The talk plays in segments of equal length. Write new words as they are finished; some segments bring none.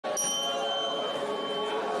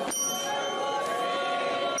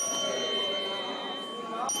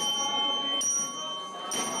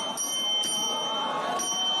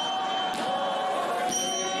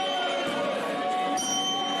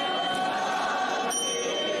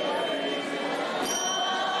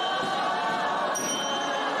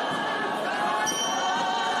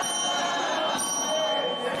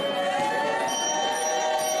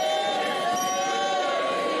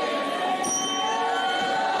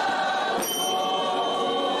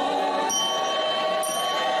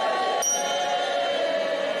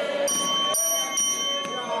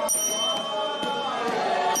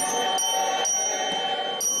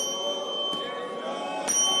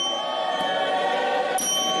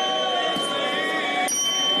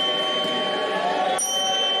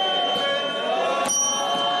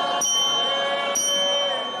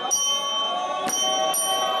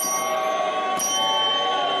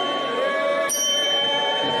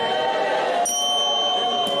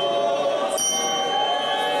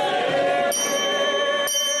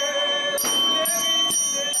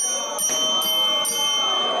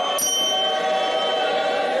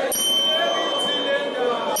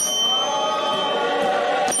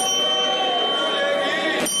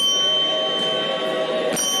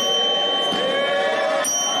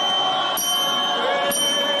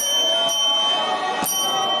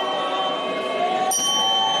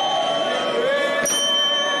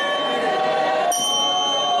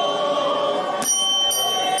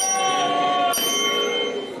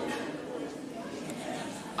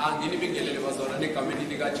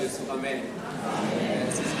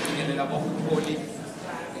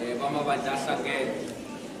namabandla ahlangene.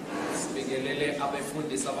 Sibingelele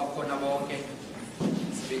abefundisi abakhona bonke.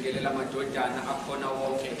 Sibingelele amadodana akhona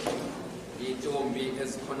wonke. Intombi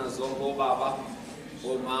ezikhona zonke obaba,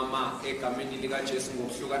 omama egameni lika Jesu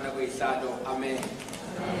ngokuhlukana kwezihlalo. Amen.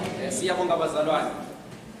 Siyabonga abazalwane.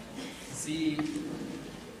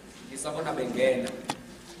 Ngisabona bengena.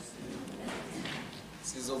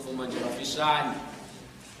 Sizovuma nje bafishane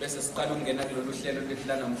bese siqala ukungena kulolu hlelo lethu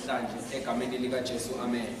namhlanje egameni lika Jesu.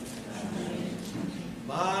 Amen.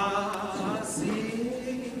 Masi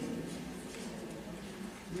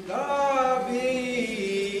ngabina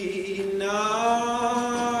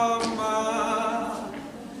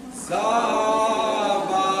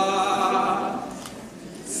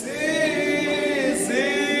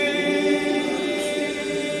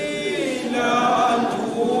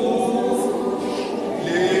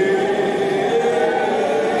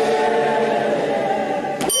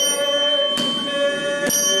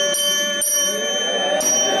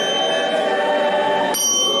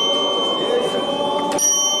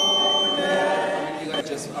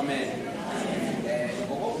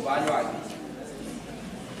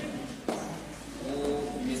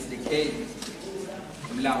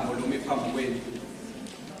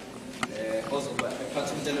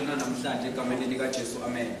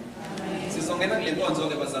sizongena kule nkonzo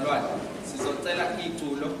ke bazalwane, sizocela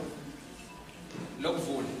iculo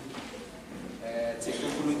lokuvula Thixo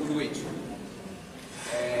uNkulunkulu wethu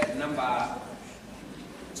number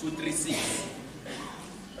 236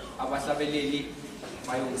 abahlabeleli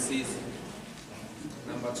bayongisiza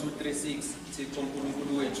number 236 Thixo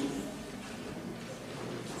uNkulunkulu wethu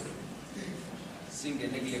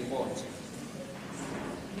singene kule nkonzo.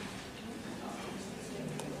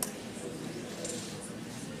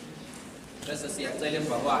 Bese siyacela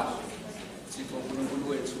emva kwakhe Thixo uNkulunkulu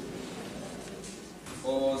wethu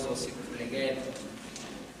ozosivulekela,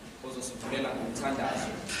 ozosivulela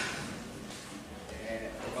ngomthandazo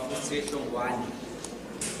baba uThixo ngwani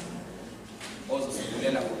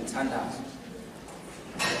ozosivulela ngomthandazo.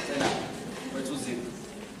 Siyacela wethu uzipho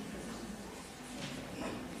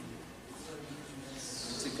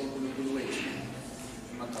Thixo uNkulunkulu wethu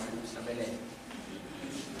emagameni omhlabelelo.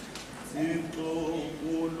 Thixo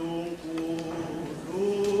uNkulunkulu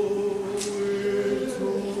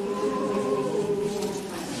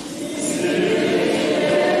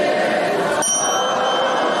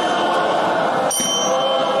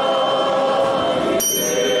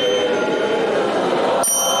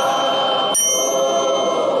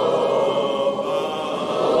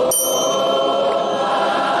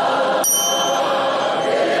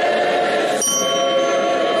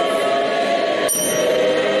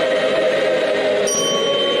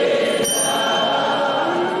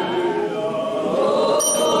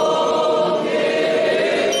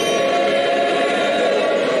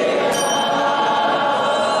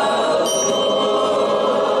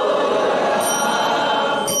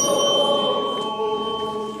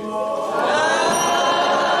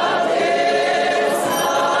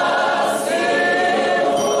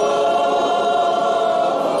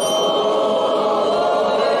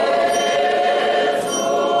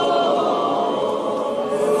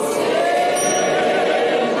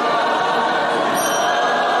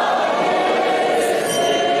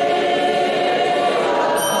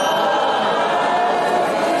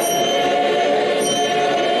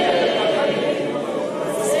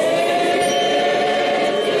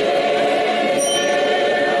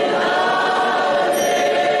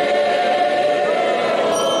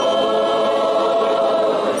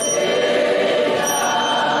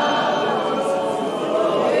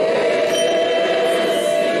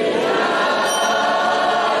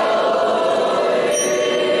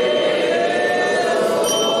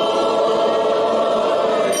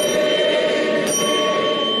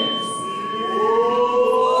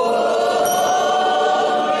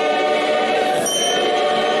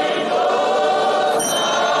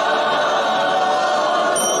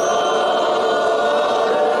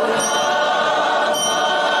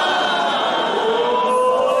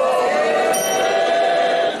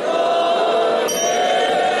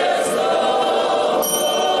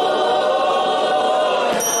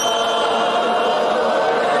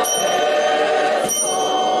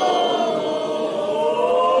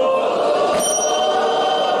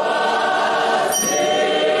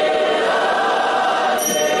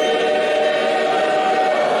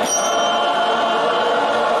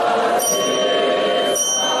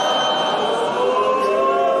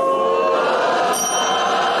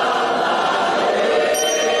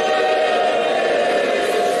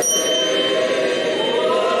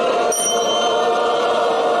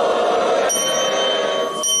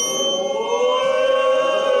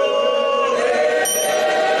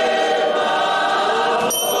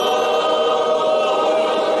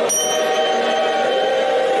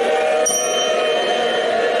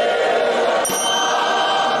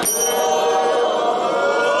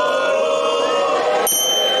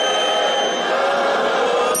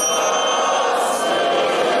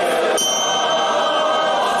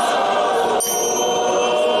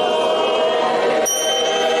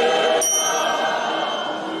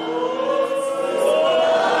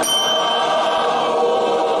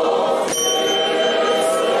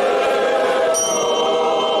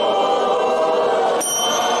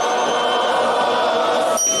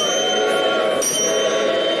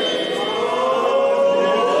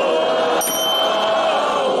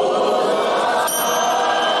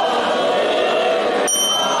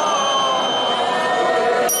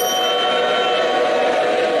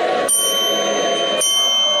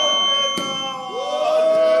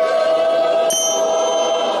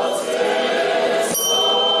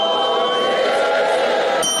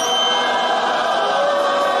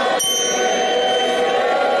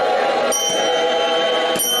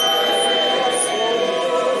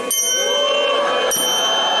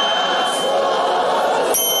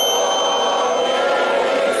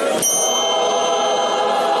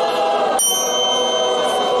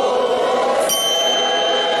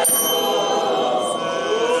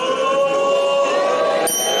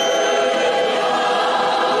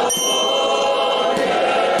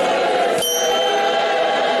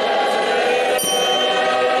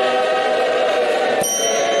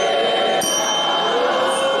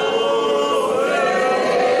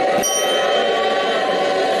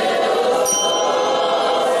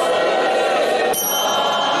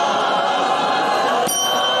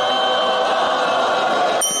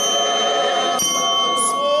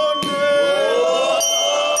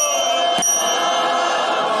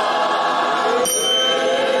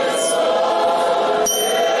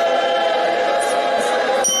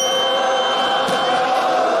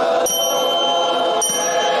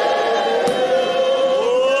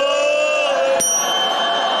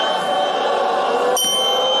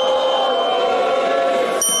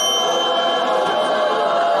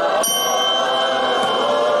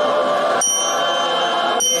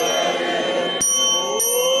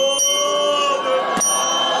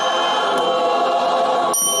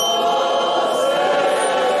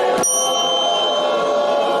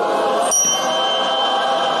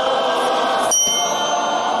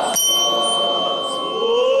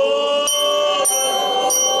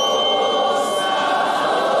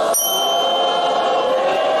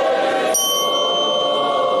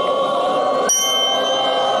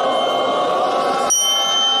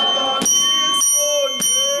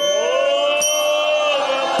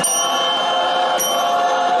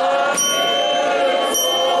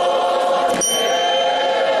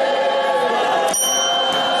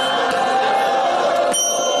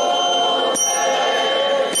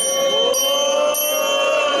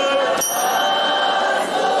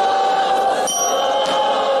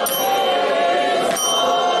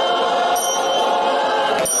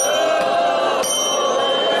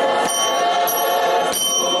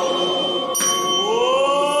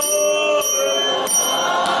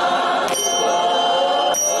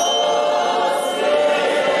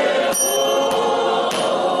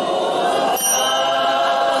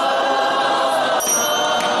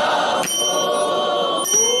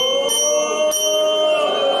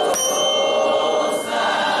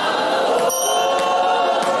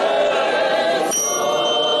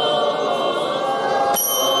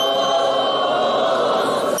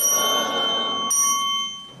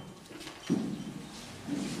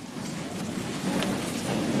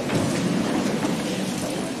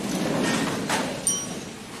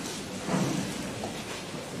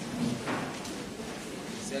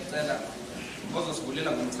siyacela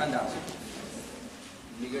ozosivulela ngomthandazo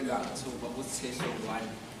nikelwa ithuba ukuthi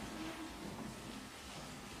sehlongwane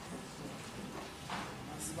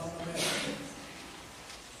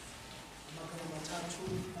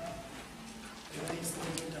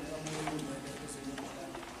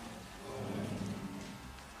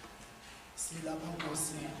silapha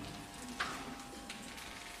Nkosi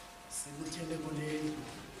sikuthele kuleli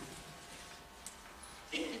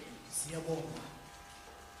siyabonga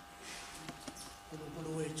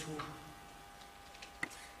uNkulunkulu wethu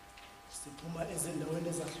siphuma ezindaweni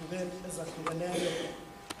ezahlukeneyo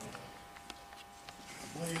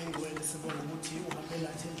moya ingcwele sibona ukuthi uhambe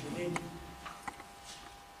lathi endleleni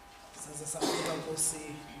saze safika Nkosi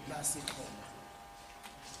la sikhona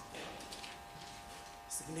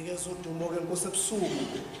sikunikeza udumo ke Nkosi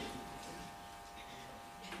ebusuku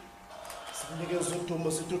sikunikeza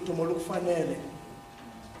udumo sithi udumo lokufanele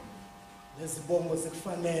nezibongo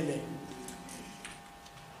zikufanele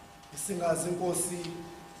singazi Nkosi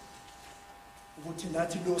ukuthi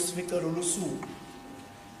nathi lo sifice lo lusuku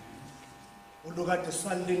olukade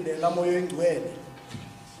sanilindela moya engcwele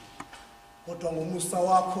kodwa ngomusa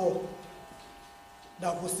wakho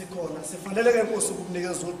lapho sikhona sifanele ke Nkosi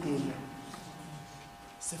ukukunikeza udumo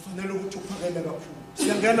sifanele ukuthi uphakeme kakhulu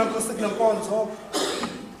siyangena Nkosi kule nkonzo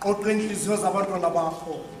oqina inhliziyo zabantwana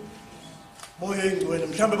bakho moya engcwele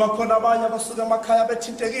mhlambe bakhona abanye abasuka emakhaya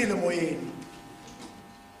bethintekile moyeni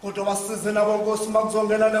kodwa basize nabo Nkosi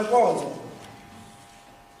makuzongena lenkonzo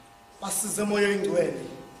basize moya engcwele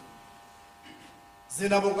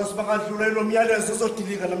zinabo Nkosi bakadlula lomyalezo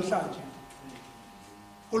uzodilika namhlanje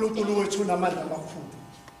uNkulunkulu wethu namandla amakhulu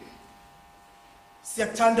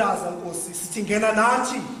siyakuthandaza Nkosi sithi ngena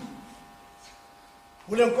nathi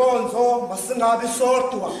kule nkonzo masingabi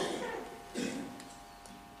sodwa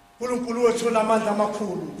uNkulunkulu wethu namandla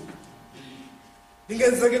amakhulu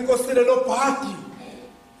ingenzeke Nkosi lelo bhadi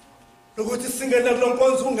lokuthi singene kulo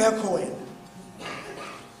nkonzo ungekho wena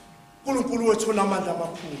uNkulunkulu wethu namandla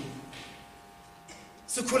amakhulu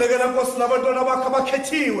sikhulekela Nkosi labantwana bakho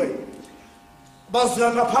abakhethiwe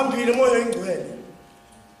bazuya ngaphambili moya engcwele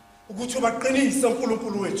ukuthi ubaqinise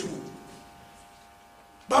uNkulunkulu wethu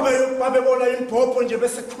babebona imbhobho nje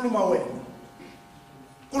bese khuluma wena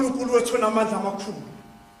uNkulunkulu wethu namandla amakhulu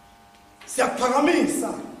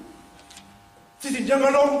siyakuphakamisa sithi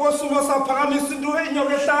njengalowo Nkosi usaphakamisa into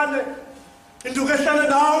enyoka ehlane induku ehlane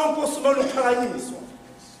nawo Nkosi lokuphakanyiswa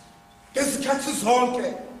ngezikhathi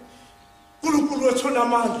zonke uNkulunkulu wethu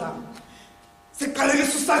namandla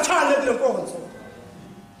siqalekisa usathane kule nkonzo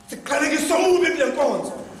siqalekisa umubi kule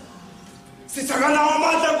nkonzo sithakana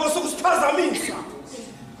amandla Nkosi ukusiphazamisa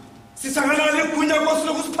sithakana legunya Nkosi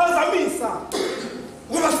lokusiphazamisa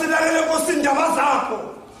ukuba silalele Nkosi indaba zakho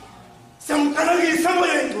siyamqalekisa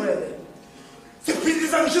moya engcwele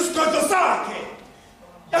siphindisa ngisho isigodo sakhe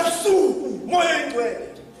ebusuku moya engcwele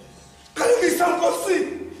qalekisa Nkosi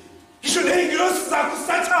ngisho ney'ngilosi zakho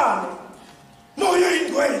usathane moya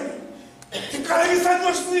engcwele siqalekisa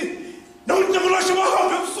Nkosi nomntemoloshe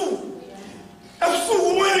bahambe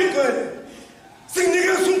ebusuku moya engcwele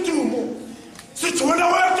sikunikeza udumo sithi wena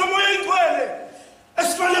wedwa moya engcwele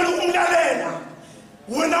esifanele ukumlalela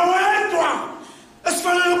wena wedwa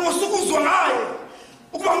esifanele Nkosi ukuzwa ngaye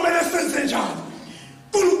ukuba kumele senze njani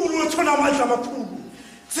uNkulunkulu wethu namandla amakhulu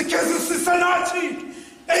sikezisise nathi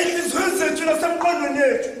ey'nhliziyweni zethu nasemqondweni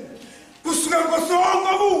yethu kusuke Nkosi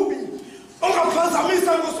wonke obubi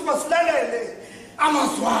ongaphazamisa Nkosi ukuba silalele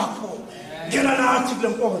amazwi akho ngena nathi kule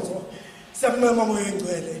nkonzo siyakungema moya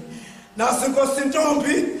engcwele nasi Nkosi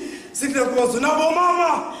intombi sikule nkonzo nabo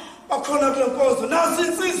mama bakhona kule nkonzo nasi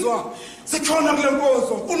insizwa sikhona kule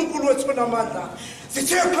nkonzo uNkulunkulu wethu namandla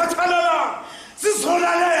sithe qhathalala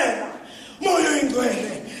sizolalela moya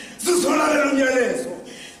engcwele sizolalela umyalezo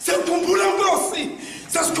sikhumbula Nkosi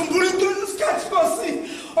sesikhumbula isikhathi Nkosi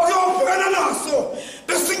okuyobhekana naso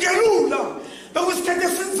besingelula bekusikhethe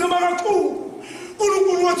sinzima kakhulu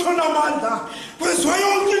uNkulunkulu wethu namandla kwenziwa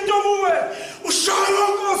yonke into kuwe ushaya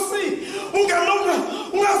Nkosi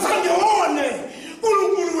ungazange wone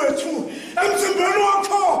uNkulunkulu wethu emzimbeni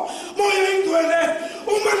wakho moya engcwele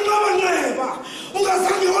umanqabanqeba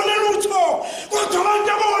ungazange wone lutho kodwa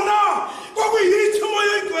abantu bona kwakuyithi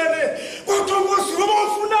moya engcwele kodwa Nkosi ngoba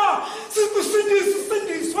ufuna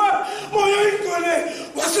sindiswe moya engcwele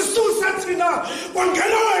wasisusa thina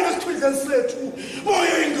kwangena wena esikhundleni sethu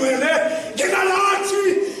moya engcwele ngena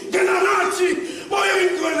nathi moya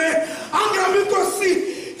engcwele angabi Nkosi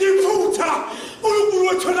iphutha uNkulunkulu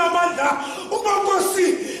wethu namandla ukuba Nkosi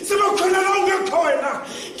sibakhona la ungekho wena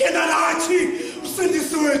ngena nathi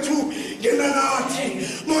msindisi wethu ngena nathi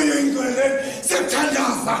moya engcwele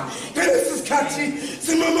siyakuthandaza sikhathi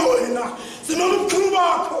simama wena simama ubukhulu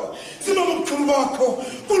bakho simama ubukhulu bakho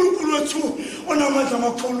uNkulunkulu wethu onamandla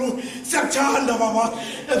amakhulu siyakuthanda baba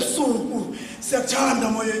ebusuku siyakuthanda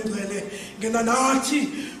moya engcwele ngena nathi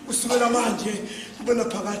kusukela manje kube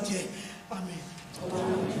naphakade amen.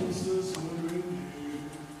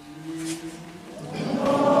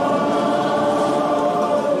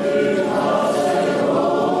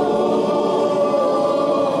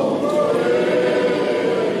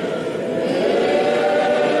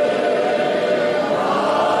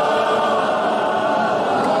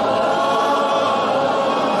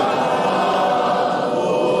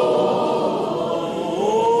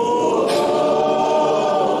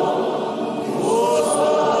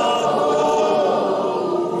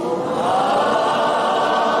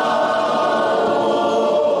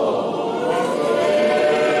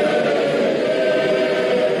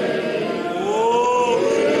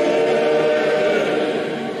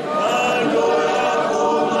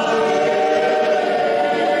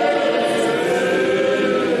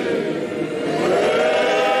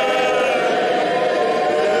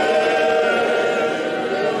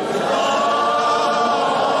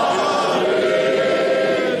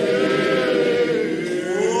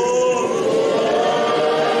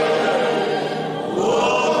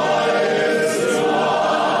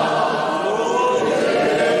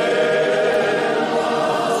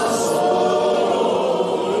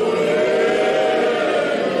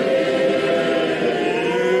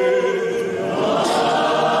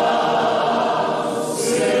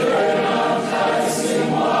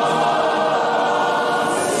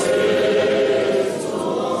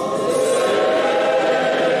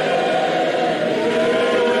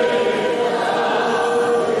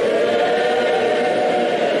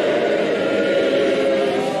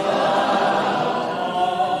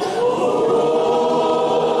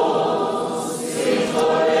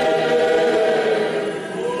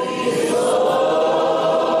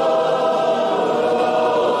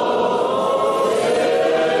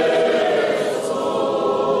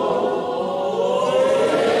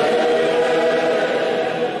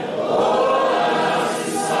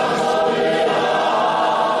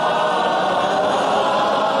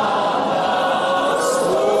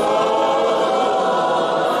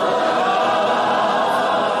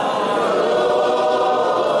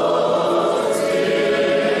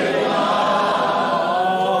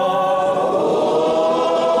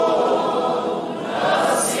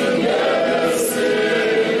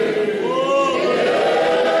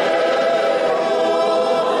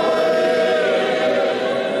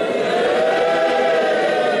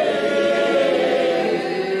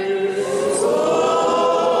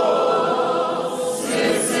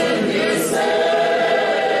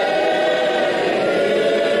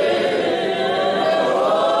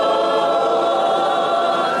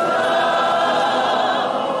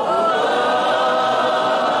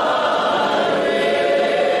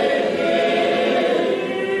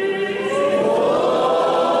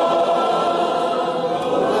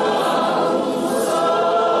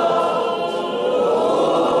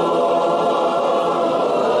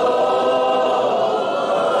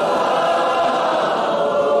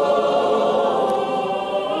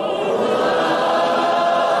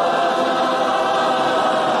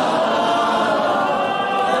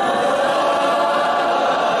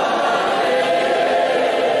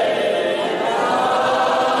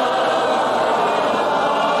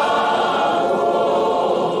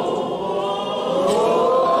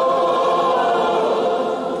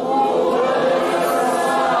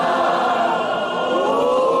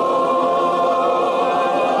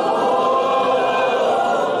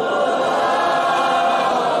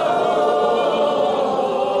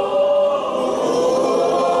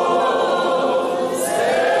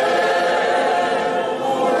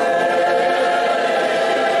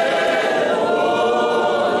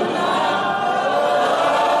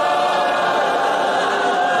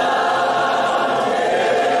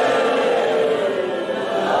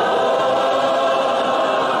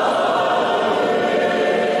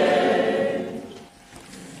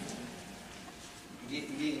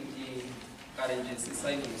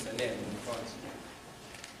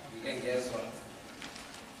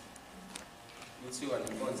 kuthiwa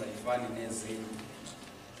lenkonzo ayifani nezinye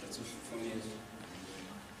ethufunezwe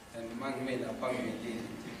and mangime lapha ngilile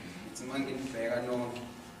ngithi mangibheka nonke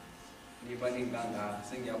niba ningangaka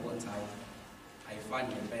sengiyabona hayi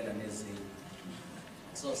ayifani ngempela nezinye.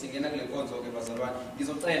 So singena kule nkonzo ke bazalwane,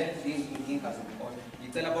 ngizocela ngingazi ukukhonya,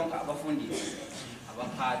 ngicela bonke abafundisi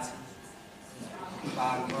abaphathi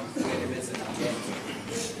bangi ngeke bese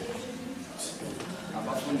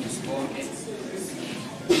nabafundisi bonke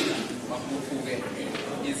bakhuphuke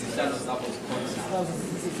izihlalo zabo zikhona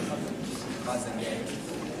baze ngeke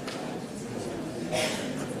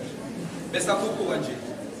besakhuphuka nje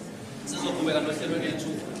sizoqhubeka nohlelo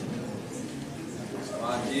lethu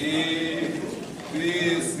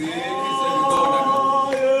please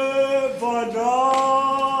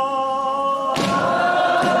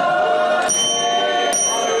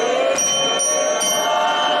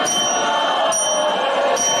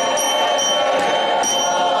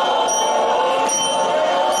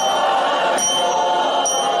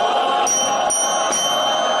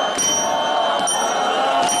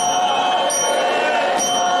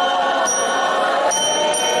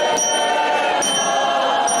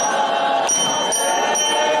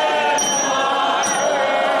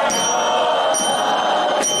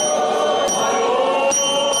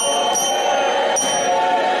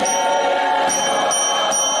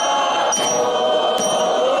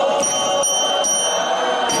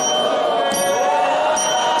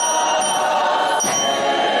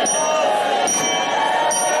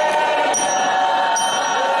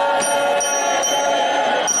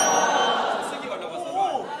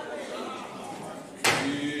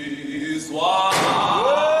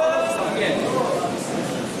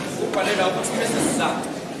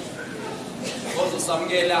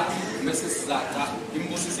samkela bese sizatha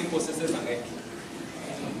imbusisi inkosi eseza ngeke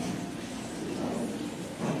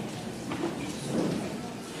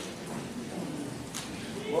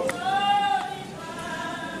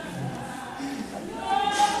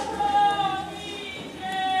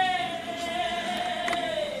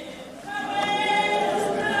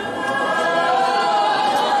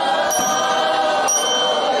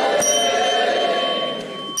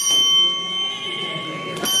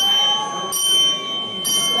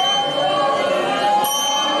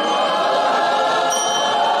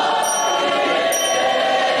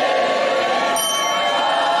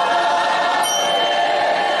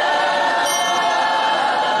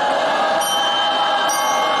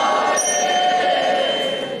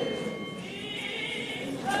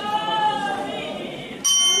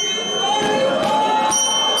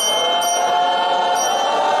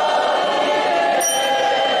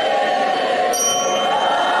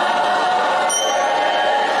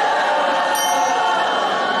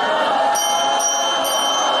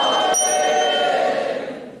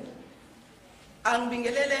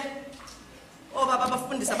Angibingelele obaba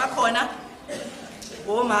abafundisi abakhona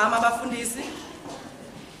omama abafundisi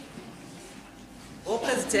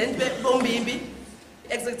opresident beUmbimbi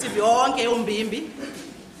executive yonke eUmbimbi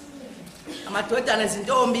amadodana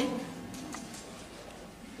ezintombi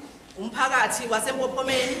umphakathi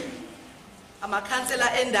waseMpophomeni amakhansela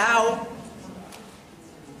endawo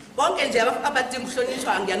bonke nje abadinga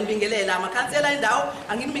ukuhlonishwa ngiyanibingelela amakhansela endawo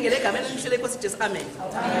angibingelele egameni elimshele inkosi Jesu amen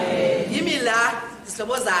yimi la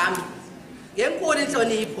isihlobo zami ngenkulu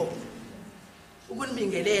inhlonipho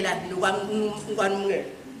ukunibingelela nokwanumukela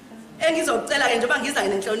engizocela ke njengoba ngiza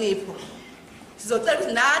ngenhlonipho sizocela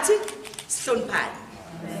ukuthi nathi sihloniphane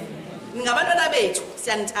ngabantwana bethu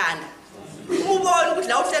siyanithanda ubona ukuthi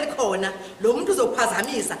la uhleli khona lo muntu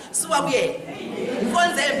uzokuphazamisa suka kuyena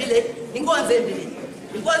inkonzo embi le inkonzo embi le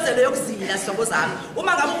inkonzo yokuzila sihlobo zami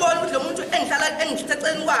uma ngambona ukuthi lo muntu engihlala engihlala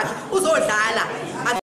eceleni kwakhe uzodlala